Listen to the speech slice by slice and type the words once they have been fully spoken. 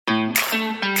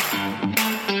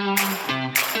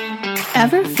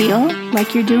Ever feel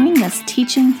like you're doing this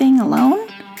teaching thing alone?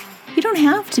 You don't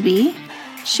have to be.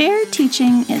 Shared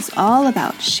teaching is all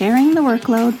about sharing the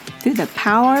workload through the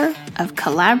power of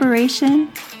collaboration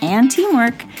and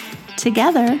teamwork.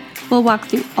 Together, we'll walk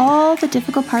through all the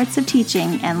difficult parts of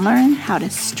teaching and learn how to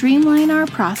streamline our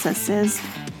processes,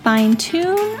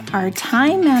 fine-tune our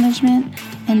time management,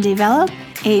 and develop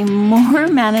a more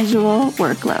manageable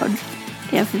workload.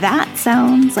 If that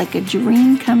sounds like a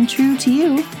dream come true to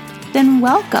you, then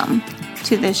welcome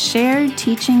to the Shared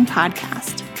Teaching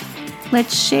Podcast.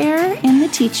 Let's share in the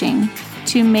teaching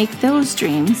to make those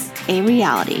dreams a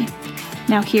reality.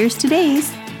 Now here's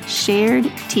today's Shared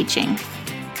Teaching.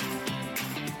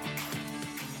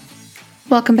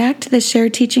 Welcome back to the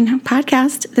Shared Teaching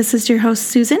Podcast. This is your host,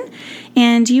 Susan,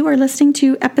 and you are listening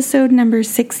to episode number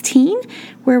 16,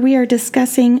 where we are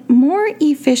discussing more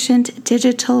efficient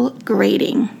digital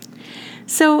grading.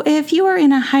 So if you are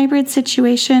in a hybrid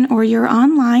situation or you're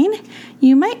online,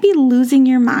 you might be losing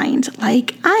your mind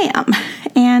like I am,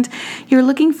 and you're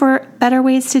looking for better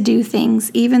ways to do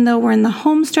things. Even though we're in the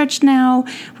home stretch now,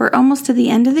 we're almost to the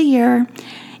end of the year,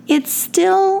 it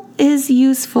still is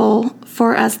useful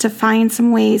for us to find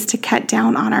some ways to cut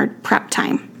down on our prep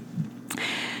time.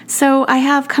 So I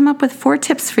have come up with 4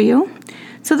 tips for you.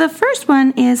 So the first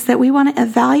one is that we want to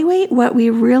evaluate what we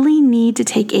really need to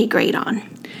take a grade on.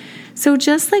 So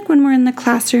just like when we're in the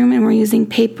classroom and we're using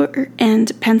paper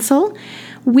and pencil,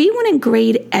 we wouldn't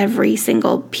grade every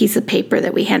single piece of paper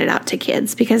that we handed out to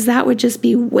kids because that would just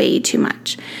be way too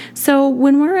much. So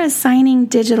when we're assigning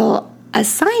digital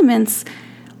assignments,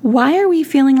 why are we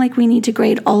feeling like we need to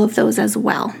grade all of those as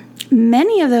well?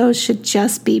 Many of those should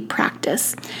just be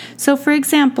practice. So for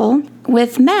example,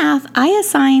 with math, I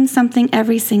assign something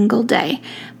every single day,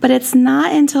 but it's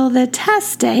not until the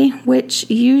test day, which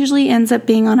usually ends up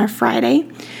being on a Friday,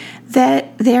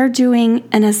 that they're doing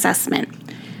an assessment.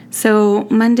 So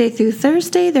Monday through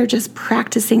Thursday, they're just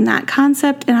practicing that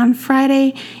concept, and on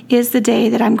Friday is the day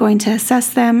that I'm going to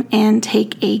assess them and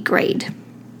take a grade.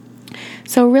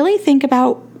 So really think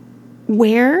about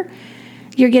where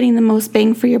you're getting the most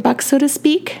bang for your buck, so to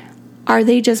speak. Are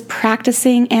they just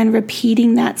practicing and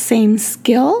repeating that same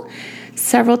skill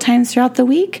several times throughout the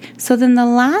week? So then the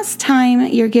last time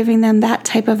you're giving them that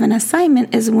type of an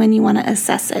assignment is when you want to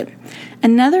assess it.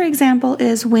 Another example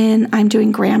is when I'm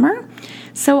doing grammar.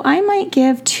 So I might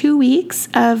give 2 weeks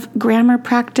of grammar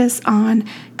practice on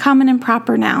common and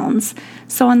proper nouns.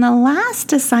 So on the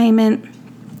last assignment,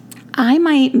 I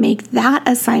might make that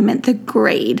assignment the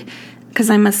grade because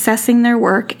I'm assessing their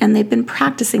work and they've been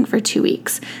practicing for 2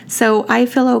 weeks. So I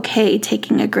feel okay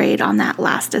taking a grade on that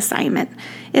last assignment,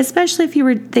 especially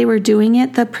if they were doing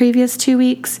it the previous 2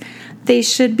 weeks. They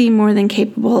should be more than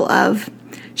capable of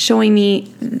showing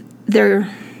me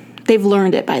they've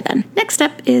learned it by then. Next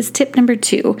up is tip number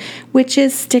 2, which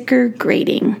is sticker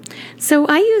grading. So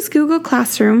I use Google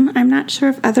Classroom. I'm not sure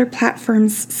if other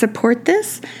platforms support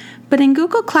this, but in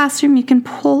Google Classroom, you can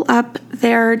pull up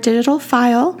their digital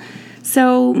file.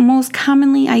 So most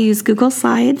commonly, I use Google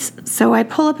Slides. So I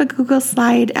pull up a Google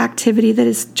Slide activity that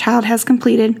his child has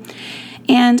completed,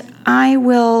 and I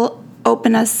will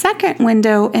open a second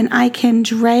window, and I can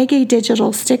drag a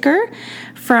digital sticker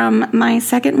from my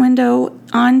second window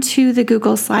onto the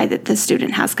Google Slide that the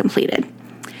student has completed.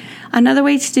 Another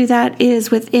way to do that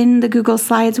is within the Google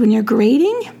Slides when you're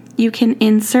grading, you can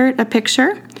insert a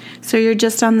picture. So you're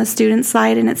just on the student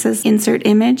slide and it says insert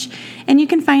image, and you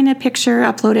can find a picture,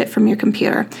 upload it from your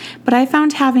computer. But I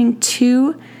found having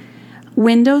 2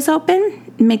 windows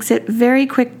open makes it very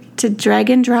quick to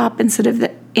drag and drop instead of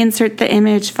insert the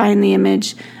image, find the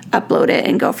image, upload it,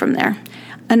 and go from there.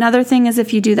 Another thing is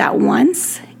if you do that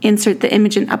once, insert the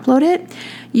image and upload it,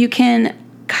 you can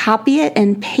copy it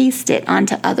and paste it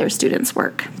onto other students'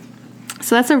 work.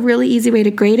 So that's a really easy way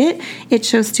to grade it. It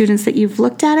shows students that you've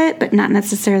looked at it, but not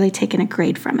necessarily taken a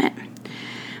grade from it.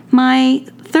 My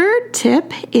third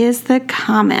tip is the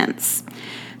comments.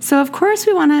 So of course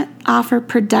we want to offer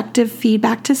productive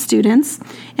feedback to students,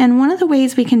 and one of the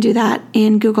ways we can do that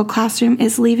in Google Classroom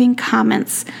is leaving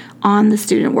comments on the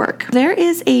student work. There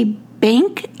is a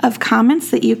bank of comments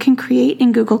that you can create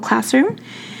in Google Classroom,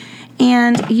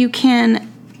 and you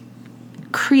can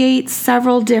create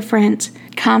several different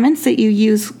comments that you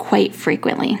use quite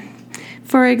frequently.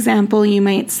 For example, you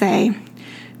might say,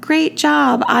 "Great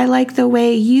job, I like the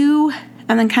way you,"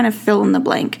 and then kind of fill in the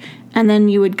blank. And then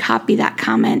you would copy that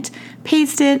comment,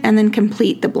 paste it, and then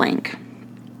complete the blank.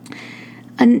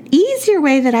 An easier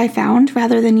way that I found,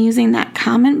 rather than using that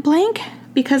comment blank,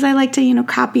 because I like to,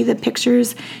 copy the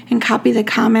pictures and copy the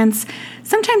comments.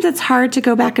 Sometimes it's hard to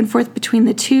go back and forth between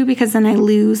the two because then I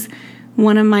lose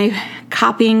one of my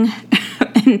copying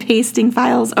and pasting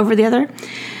files over the other.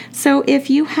 So if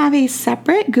you have a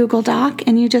separate Google Doc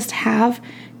and you just have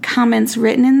comments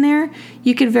written in there,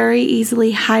 you could very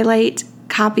easily highlight,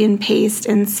 copy and paste,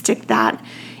 and stick that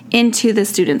into the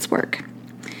student's work.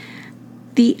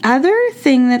 The other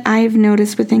thing that I've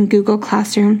noticed within Google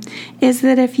Classroom is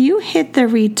that if you hit the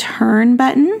return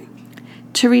button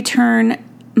to return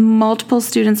multiple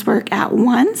students' work at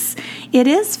once, it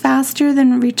is faster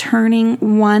than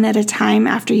returning one at a time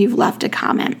after you've left a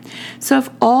comment. So if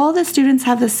all the students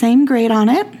have the same grade on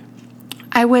it,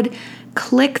 I would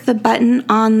click the button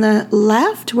on the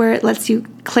left where it lets you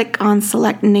click on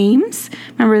select names.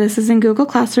 Remember, this is in Google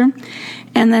Classroom.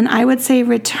 And then I would say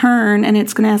return, and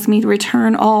it's going to ask me to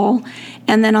return all.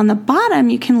 And then on the bottom,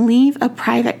 you can leave a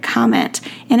private comment,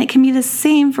 and it can be the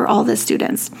same for all the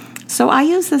students. So I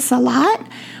use this a lot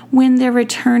when they're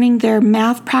returning their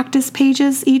math practice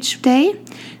pages each day.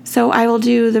 So I will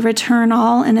do the return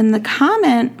all, and in the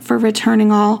comment for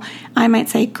returning all, I might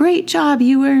say, great job,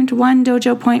 you earned 1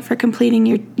 dojo point for completing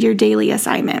your daily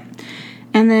assignment.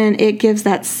 And then it gives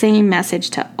that same message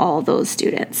to all those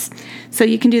students. So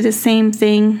you can do the same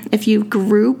thing if you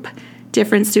group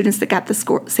different students that got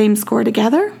the same score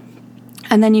together,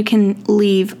 and then you can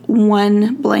leave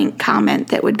one blank comment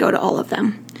that would go to all of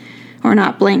them. Or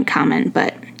not blank comment,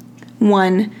 but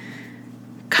one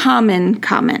common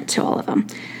comment to all of them.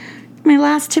 My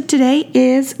last tip today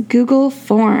is Google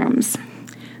Forms.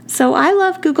 So I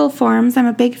love Google Forms. I'm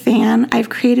a big fan. I've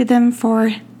created them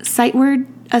for sight word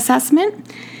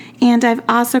assessment, and I've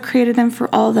also created them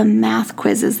for all the math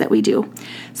quizzes that we do.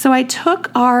 So I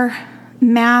took our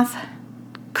math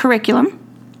curriculum,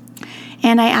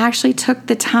 and I actually took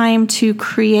the time to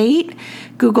create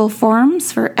Google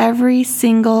Forms for every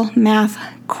single math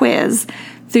quiz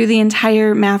through the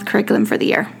entire math curriculum for the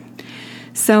year.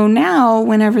 So now,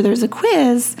 whenever there's a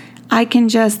quiz, I can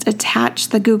just attach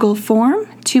the Google form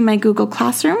to my Google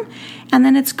Classroom, and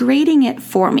then it's grading it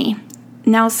for me.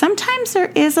 Now, sometimes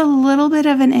there is a little bit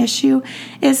of an issue,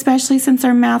 especially since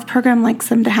our math program likes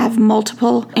them to have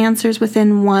multiple answers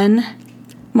within one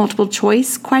multiple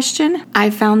choice question. I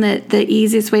found that the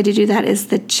easiest way to do that is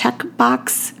the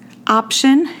checkbox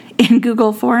option in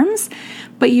Google Forms,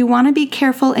 but you want to be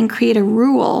careful and create a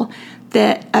rule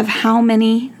that of how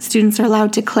many students are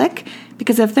allowed to click,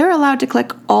 because if they're allowed to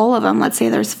click all of them, let's say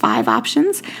there's 5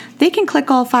 options, they can click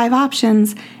all 5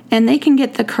 options and they can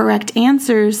get the correct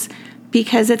answers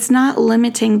because it's not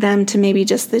limiting them to maybe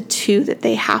just the 2 that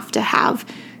they have to have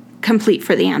complete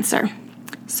for the answer.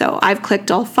 So I've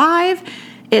clicked all 5.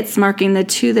 It's marking the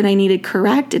 2 that I needed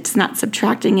correct. It's not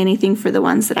subtracting anything for the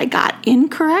ones that I got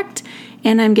incorrect.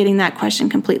 And I'm getting that question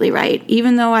completely right,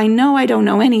 even though I know I don't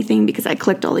know anything because I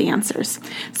clicked all the answers.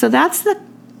 So that's the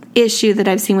issue that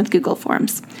I've seen with Google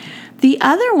Forms. The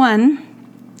other one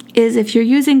is if you're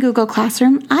using Google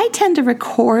Classroom, I tend to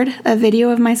record a video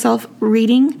of myself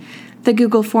reading the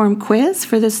Google Form quiz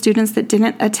for the students that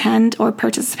didn't attend or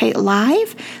participate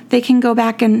live. They can go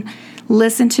back and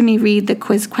listen to me read the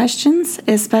quiz questions,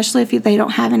 especially if they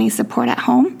don't have any support at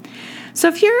home. So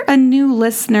if you're a new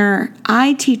listener,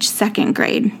 I teach 2nd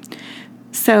grade.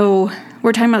 So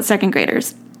we're talking about 2nd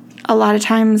graders. A lot of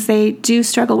times they do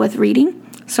struggle with reading.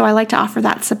 So I like to offer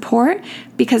that support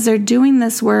because they're doing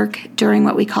this work during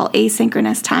what we call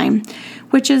asynchronous time,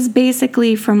 which is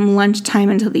basically from lunchtime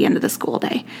until the end of the school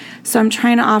day. So I'm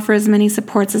trying to offer as many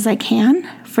supports as I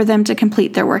can for them to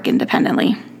complete their work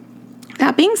independently.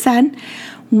 That being said,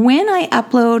 when I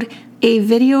upload a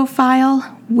video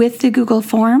file with the Google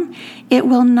Form, it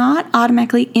will not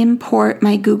automatically import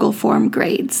my Google Form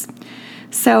grades.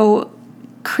 So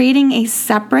creating a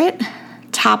separate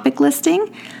topic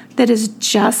listing that is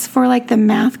just for like the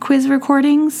math quiz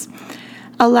recordings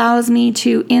allows me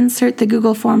to insert the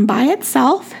Google Form by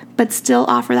itself, but still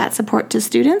offer that support to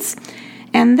students.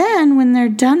 And then when they're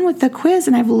done with the quiz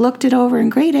and I've looked it over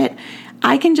and graded it,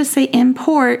 I can just say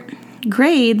import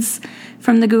grades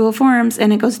from the Google Forms,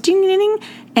 and it goes ding, ding, ding,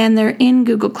 and they're in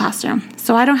Google Classroom.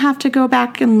 So I don't have to go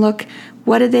back and look,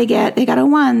 what did they get? They got a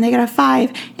 1, they got a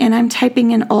 5, and I'm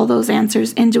typing in all those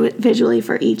answers individually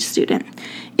for each student.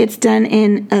 It's done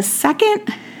in a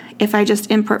second if I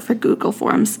just import for Google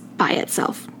Forms by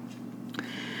itself.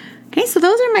 Okay, so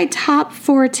those are my top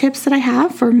 4 tips that I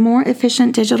have for more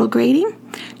efficient digital grading.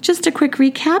 Just a quick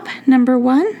recap. Number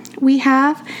 1, we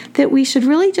have that we should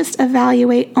really just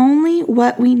evaluate only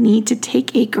what we need to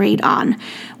take a grade on,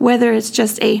 whether it's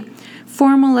just a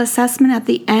formal assessment at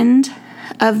the end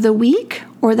of the week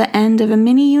or the end of a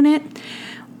mini unit.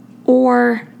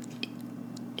 or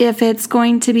if it's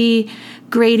going to be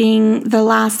grading the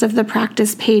last of the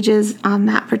practice pages on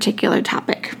that particular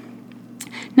topic.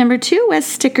 Number 2 was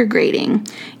sticker grading.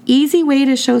 Easy way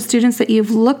to show students that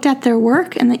you've looked at their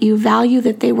work and that you value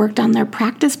that they worked on their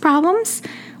practice problems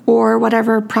or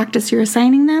whatever practice you're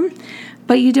assigning them,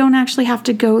 but you don't actually have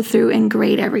to go through and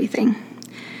grade everything.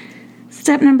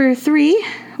 Tip number 3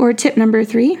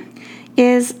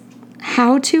 is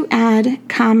how to add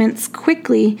comments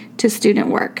quickly to student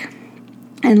work.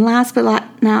 And last but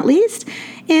not least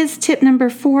is tip number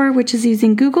 4, which is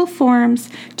using Google Forms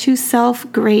to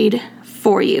self-grade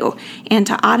for you and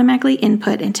to automatically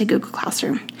input into Google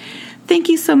Classroom. Thank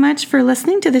you so much for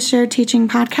listening to the Shared Teaching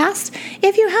Podcast.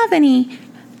 If you have any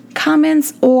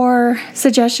comments or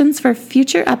suggestions for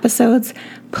future episodes,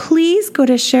 please go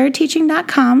to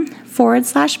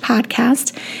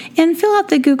sharedteaching.com/podcast and fill out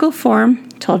the Google form.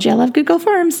 Told you I love Google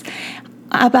Forms,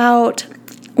 about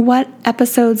what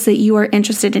episodes that you are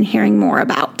interested in hearing more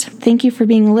about. Thank you for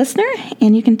being a listener,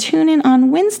 and you can tune in on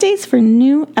Wednesdays for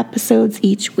new episodes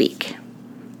each week.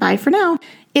 Bye for now.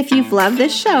 If you've loved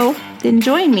this show, then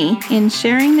join me in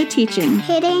sharing the teaching,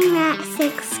 hitting that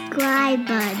subscribe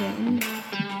button,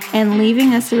 and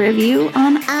leaving us a review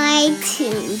on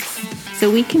iTunes,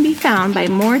 so we can be found by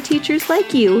more teachers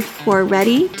like you who are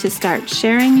ready to start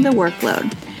sharing the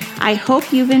workload. I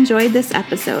hope you've enjoyed this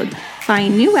episode.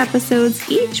 Find new episodes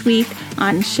each week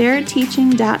on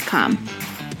sharedteaching.com.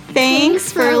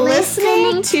 Thanks for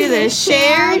listening to the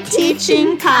Shared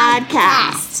Teaching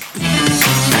Podcast.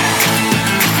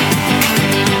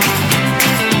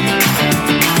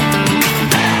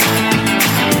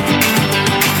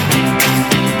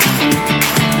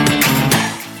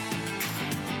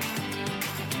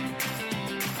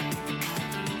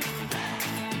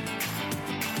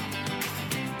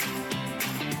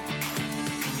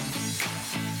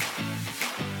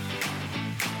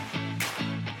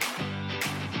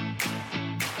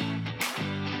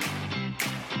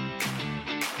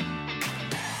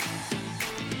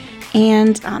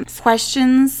 And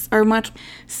questions are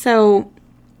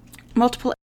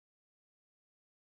multiple